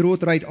 Die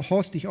Droht reiht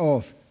hastig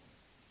auf.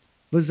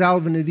 Wir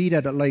selber nicht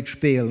wieder das Leid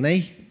spielen,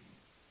 nicht?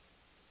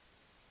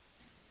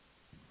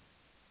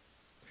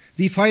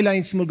 Wie viele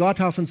einmal Gott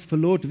hat uns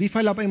verloren? Wie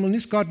viele auf einmal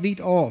nicht Gott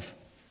weit auf?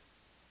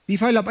 Wie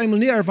viele auf einmal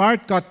nicht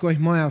erwartet Gott gleich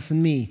mehr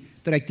von mir,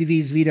 dass ich die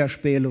Wiese wieder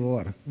spielen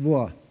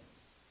war?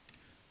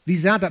 Wie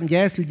sind am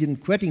jährlichen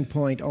Quitting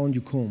Point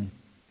angekommen?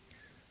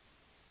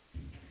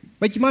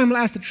 Weil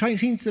manchmal ist es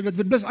scheint, das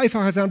wird bloß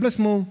einfacher sein, bloß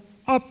mal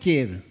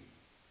abgeben.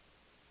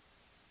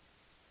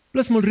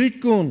 Bloß mal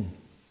rütgehen.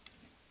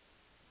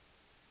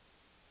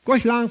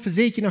 Gleich lang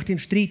versuchen nach den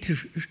Streit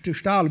zu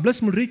stahlen.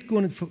 Bloß mal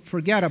rütgehen und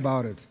forget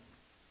about it.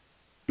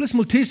 Bloß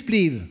mal tüß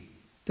bleiben.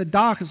 Der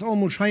Tag ist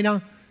einmal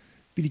scheiner,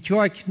 wie die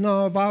Kirche,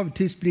 na, war wir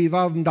tüß bleiben,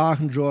 war wir am Tag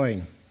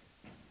enjoyen.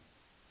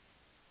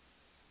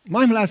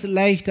 Manchmal ist es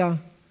leichter,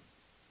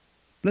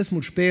 bloß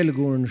mal spielen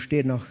gehen und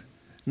steht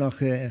nach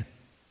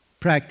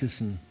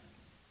practicen.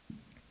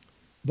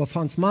 Aber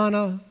von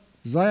Mana,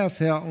 sei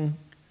erfahren,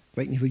 ich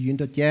weiß nicht, wie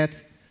das geht,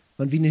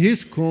 wenn wir in den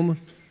Haus kommen,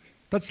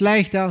 das ist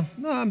leichter,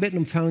 na, mit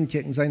einem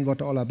Fountain sein,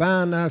 was alle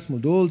Bahn ist, mal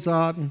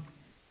durchsaten.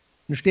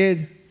 Und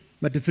steht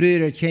mit den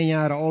früheren 10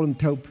 Jahren allem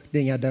Taub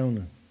Dinge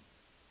down.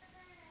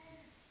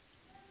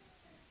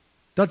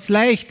 Das ist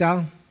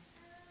leichter,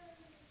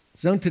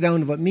 so zu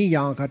tun, was mir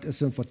jankt hat,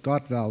 ist und was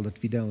Gott will,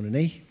 dass wir tun,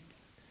 nicht?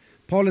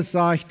 Paulus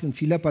sagt in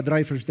Philippa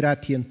 3, Vers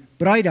 13,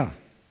 Brüder,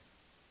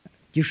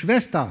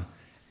 Geschwister,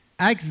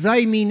 ich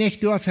sei mir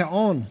nicht dafür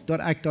an,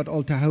 dass ich das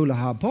alte Holen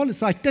habe. Paulus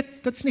sagt, das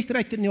ist nicht,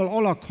 dass ich das nicht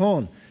alle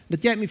kann. Das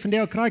geht mir von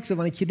der Krieg so,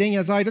 wenn ich die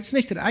Dinge sage, das ist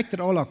nicht, dass ich das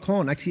alle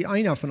kann. Ich sehe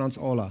einer von uns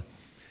alle.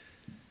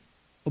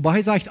 Aber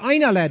er sagt,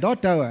 einerlei, das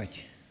tue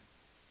ich.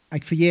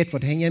 Ich verjährt,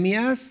 was hinter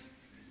mir ist,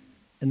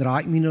 und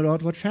reich mir nur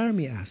das, was vor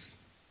mir ist.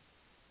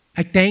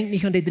 Ich denke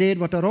nicht an die Draht,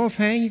 was darauf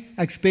hängt,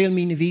 ich spiele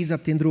meine Wiese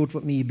auf den Draht,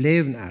 was mir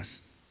geblieben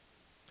ist.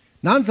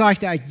 Dann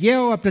sagt er, ich gehe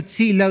auf das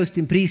Ziel aus,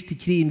 den Preis zu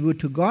kriegen, wo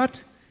zu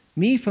Gott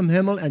mich vom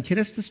Himmel an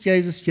Christus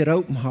Jesus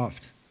geropen hat.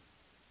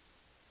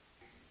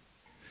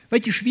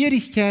 Welche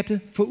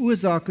Schwierigkeiten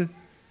verursachen,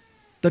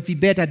 dass wir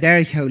besser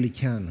durchholen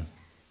können.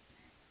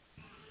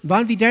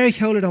 Wenn wir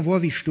durchholen, dann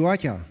waren wir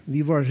stärker,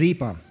 wir waren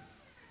rieper.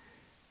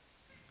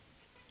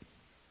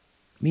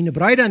 Meine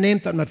Brüder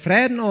nehmen das mit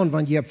Frieden an,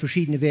 wenn die auf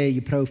verschiedene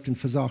Wege geprüft und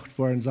versagt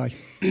worden, sagt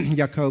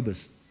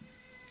Jakobus.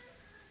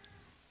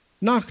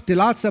 Nach dem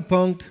letzten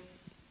Punkt,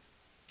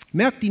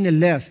 merkt deine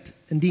List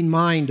in dein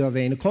Mind da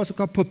wein, kostet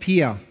auch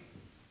Papier,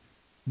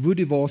 wo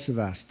du Wasser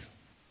wirst.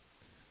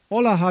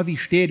 Alle haben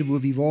Städte,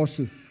 wo wir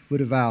Wasser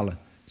wählen.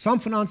 Some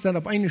von uns sind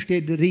auf einer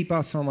Städte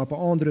rieper, some auf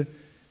andere.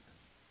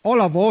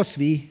 Alle was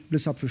wie,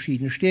 bloß auf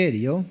verschiedene Städte,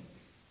 ja.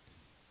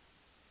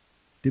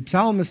 Der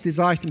Psalmist, der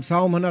sagt im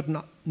Psalm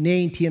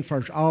 119,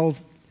 Vers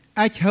 11,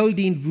 ich hol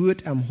den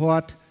Wort am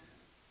Hort,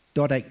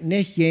 dort ich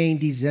nicht jen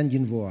die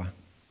Sünden war.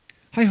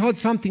 Er hat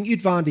something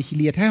uitwendig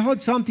geleerd. Er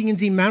hat something in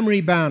zijn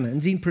memory banen,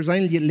 in zijn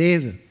persoonlijke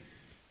leven.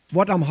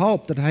 Wat am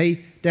Haupt, dat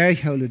hij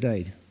durchhouden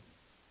deed.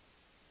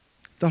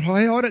 Dat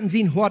hij had het in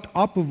zijn hart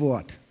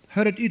opbewaard.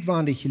 Hij had het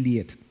uitwendig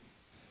geleerd.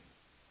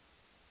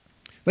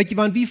 Weet je,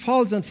 wanneer we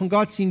voll sind von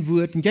Gott sein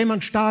Wort und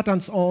jemand starrt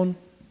uns an,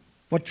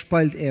 was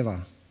spielt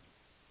er?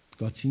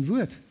 Gott sein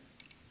Wort.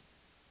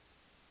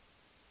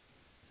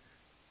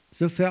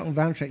 Sofern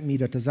wünsche ich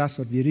mir, dass das,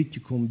 was wir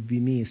rausgekommen bei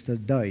mir ist, das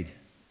deut.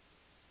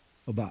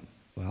 Aber,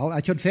 well,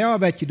 ich habe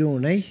Fairarbeit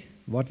getan, nicht?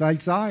 Was will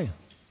ich sagen?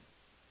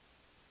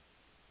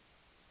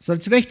 So, es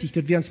ist wichtig,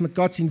 dass wir uns mit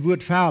Gott sein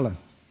Wort fehlen,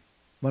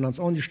 wenn uns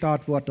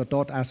angestarrt wird, dass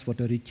dort ist, was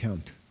da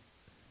rauskommt.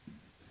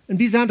 Und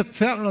wir sind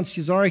doch uns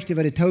gesorgt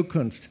über die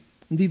Zukunft.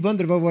 Und wir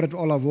wundern, wo wir das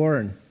alle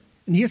wollen.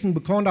 Und hier ist ein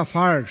bekannter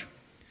Vers.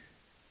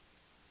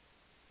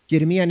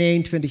 Jeremia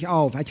 29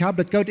 auf. Ich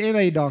habe das Gott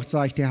ewig gedacht,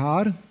 sagt der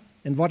Herr.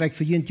 Und was ich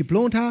für ihn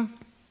geplant habe,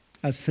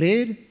 als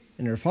Friede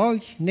und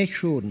Erfolg nicht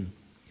schaden.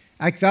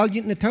 Ich will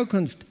ihnen in der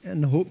Zukunft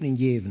eine Hoffnung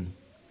geben.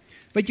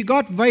 Weil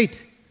Gott weiß,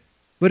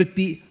 was es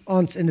bei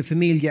uns in der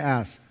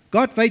Familie ist.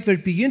 Gott weiß, was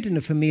es bei uns in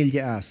der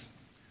Familie ist.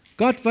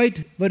 Gott weiß,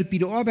 was es bei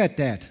der Arbeit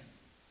ist.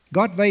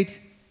 Gott weiß,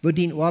 wo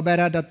dein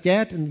Arbeiter das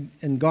geht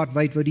und Gott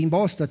weiß, wo dein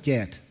Boss das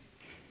geht.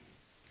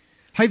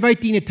 Hij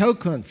weet die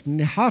toekomst. En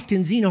hij heeft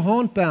in zijn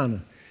hand bijna.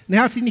 En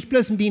hij heeft die niet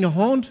bloß in die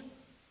hand.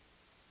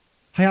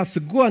 Hij heeft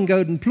sogar een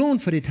gouden plan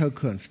voor die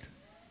toekomst.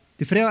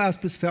 Die vrouw is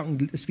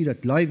besverken, is wie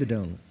dat leven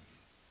doen.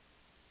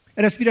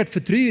 En is wie dat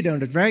vertrouwen doen,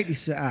 dat werkelijk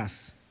zo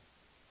is.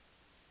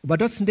 Maar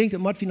dat is een ding dat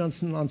moet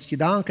we ons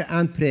gedanken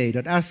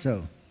aanpregen, dat is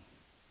zo.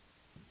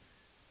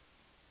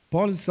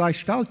 Paulus sagt,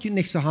 stellt je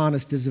nicht so an,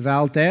 als diese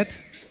Welt hat.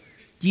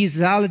 Die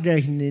sollen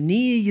durch eine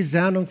neue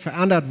Jesennunk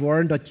verändert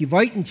worden, dass je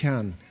weiten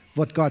kann,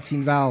 was Gott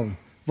sein will,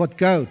 was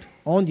gut,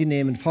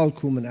 angenehm und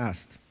vollkommen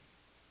ist.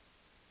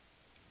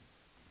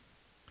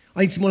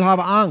 Einmal haben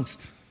wir Angst.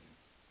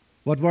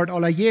 Was wird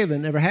alle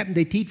geben? Wir haben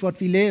die Zeit, was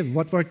wir leben,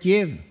 was wird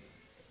geben?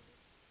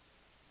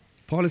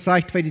 Paulus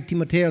sagt, 2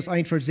 Timotheus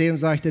 1, Vers 7,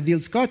 sagt, er will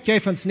Gott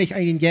geben uns nicht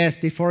einen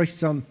Geist, der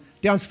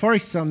uns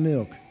furchtsam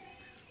macht,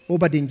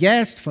 aber den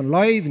Geist von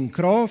Leben und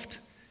Kraft,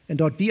 und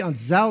dort wir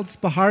uns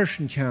selbst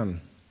beherrschen können.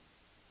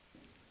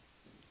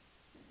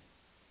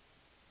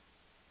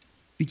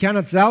 Wir können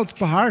uns selbst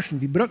beherrschen,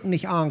 wir brauchen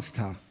nicht Angst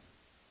haben.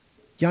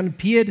 Jan und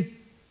Pierre,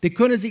 die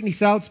können sich nicht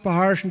selbst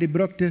beherrschen, die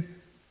brauchten,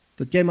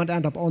 dass jemand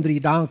auf andere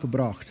Gedanken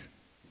bracht.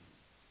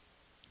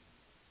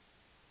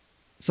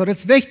 So, das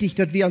ist wichtig,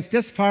 dass wir uns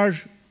das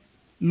falsch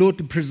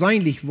lassen,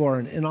 persönlich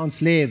werden in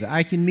uns Leben.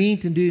 Ich in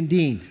meint und du in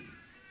dient.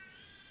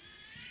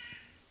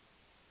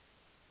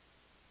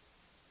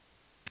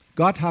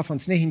 Gott hat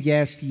uns nicht ein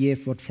Geist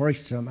gegeben, was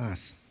furchtsam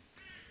ist,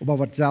 aber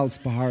was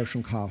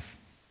Selbstbeherrschung hat.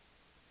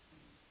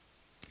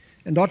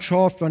 Und das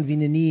schafft, wenn wir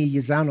eine neue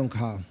Jesennunk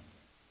haben.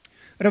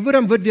 Oder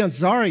warum würden wir uns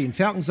sorgen?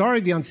 Felken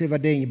sorgen wir uns über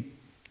Dinge.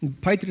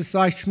 Und Petrus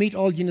sagt, schmied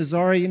all jene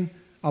Sorgen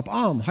ab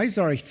Arm. Er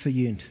sorgt für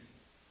jemand.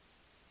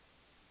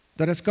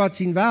 Das ist Gott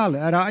sein Wille.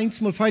 Er hat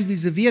einmal viel wie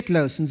sie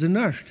wertlos und sie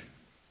nicht.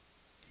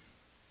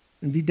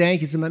 Und wir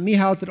denken, sie mit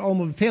mir hält er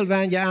allemaal viel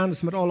weniger an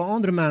als mit allen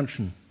anderen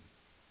Menschen.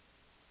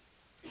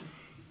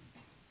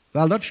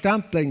 Weil das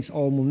stimmt bei uns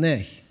allemaal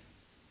nicht.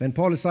 Wenn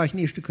Paulus sagt in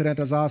 1.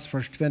 Korinther 6,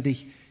 Vers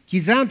 20, die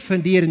sind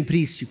von deren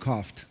Preis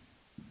gekauft.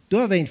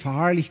 Da werden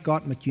verherrlicht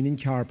Gott mit ihnen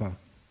Körper.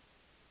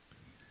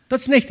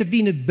 Das ist nicht, dass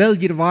wir nicht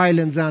billiger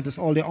weilen sind, als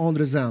alle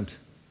anderen sind.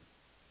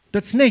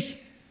 Das ist nicht,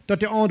 dass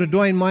die anderen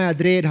da mehr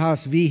dreht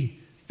hast, wie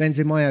wenn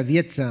sie mehr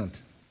wert sind.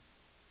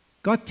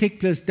 Gott tickt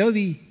bloß da,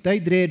 wie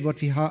die dreht,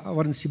 was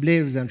uns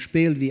geblieben sind,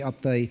 spielt wie ab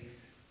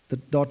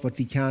dort, was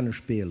wir können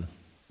spielen.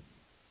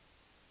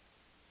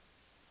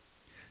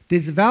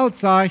 Diese Welt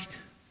sagt,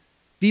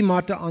 wir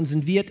müssen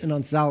unseren Wert in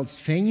uns selbst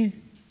finden.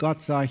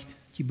 Gott sagt,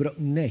 die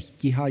brauchen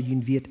nicht, die haben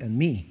einen Wert in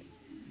mir.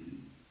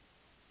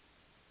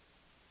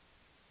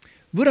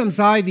 Warum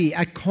sagen wir,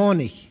 ich kann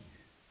nicht?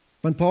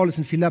 Wenn Paulus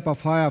in Philippa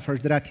 4, Vers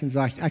 13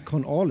 sagt, ich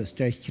kann alles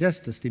durch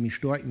Christus, der mich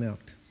stark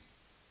macht.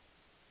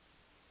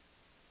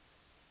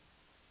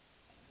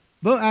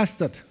 Wo ist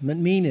das mit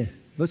mir?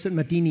 Wo ist das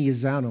mit deiner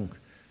Jesennunk?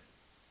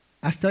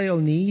 Ist das auch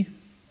nie?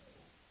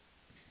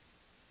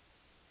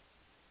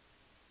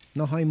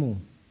 Noch einmal.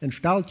 Und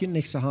stellt ihr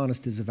nicht so an, als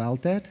diese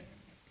Welt hat.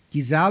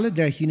 Die sollen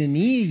durch eine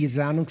neue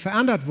Jesennung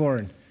verändert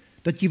worden.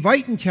 Dass die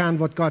weiten können,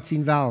 was Gott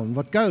sein will,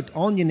 was gut,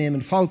 angenehm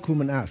und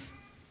vollkommen ist.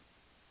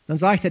 Dann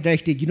sagt er,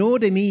 durch die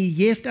Gnade, mir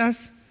gibt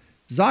es,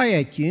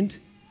 sei ich könnt,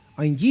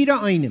 an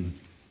jeder einem,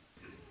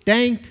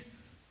 denkt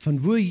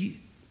von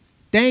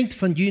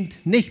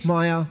jünd nicht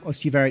mehr, als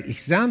die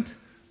wirklich sind,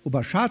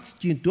 aber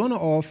schätzt jünd nur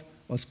auf,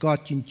 als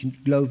Gott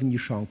jünd Glauben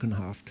geschenkt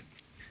hat.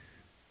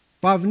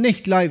 Weil wir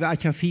nicht leben,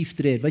 ich habe 5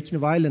 dreht,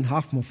 welche Weile ein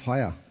Hafen auf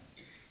Feuer.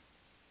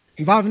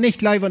 Und weil wir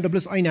nicht leben, wenn da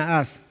bloß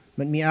einer ist,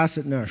 mit mir ist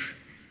es nicht.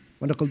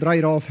 Wenn da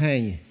 3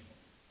 draufhängen.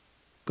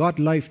 Gott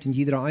läuft in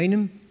jeder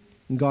einem,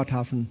 und Gott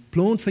hat einen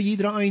Plan für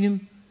jeder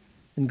einem,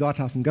 und Gott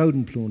hat einen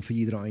gouden Plan für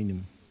jeder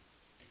einem.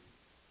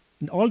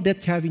 Und all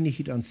das haben wir nicht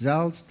in uns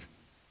selbst,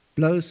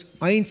 bloß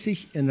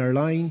einzig und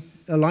allein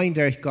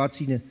durch Gott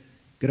seine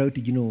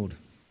große Gnade.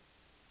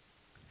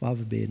 Weil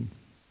wir beten.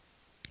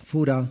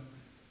 Vater,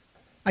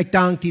 ich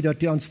danke dir, dass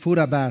du uns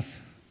Vater bist.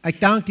 Ich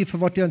danke dir,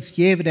 für was du uns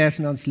gegeben hast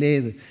in uns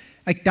Leben.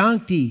 Ich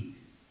danke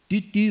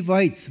dir, du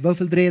weißt, wie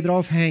viel Dreh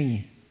drauf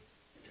hängen.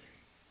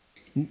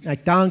 Ich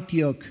danke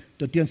dir auch,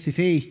 dass du uns die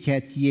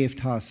Fähigkeit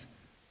gegeben hast,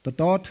 dass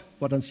dort,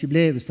 was uns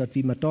geblieben ist, dass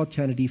wir mit dort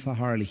können, die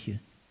verherrlichen.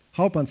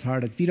 Halb uns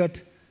hart, dass wir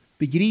das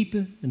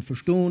begreifen und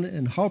verstehen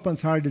und halb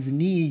uns hart, diese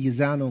neue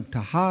Jesennung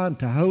zu haben,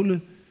 zu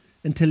holen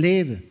und zu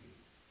leben.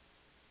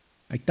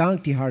 Ich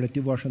danke dir, Herr, dass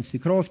du uns die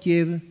Kraft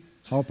geben,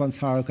 halb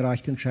uns hart,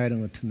 gerechte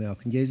Entscheidungen zu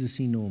machen. In Jesus'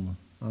 Namen.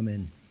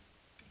 Amen.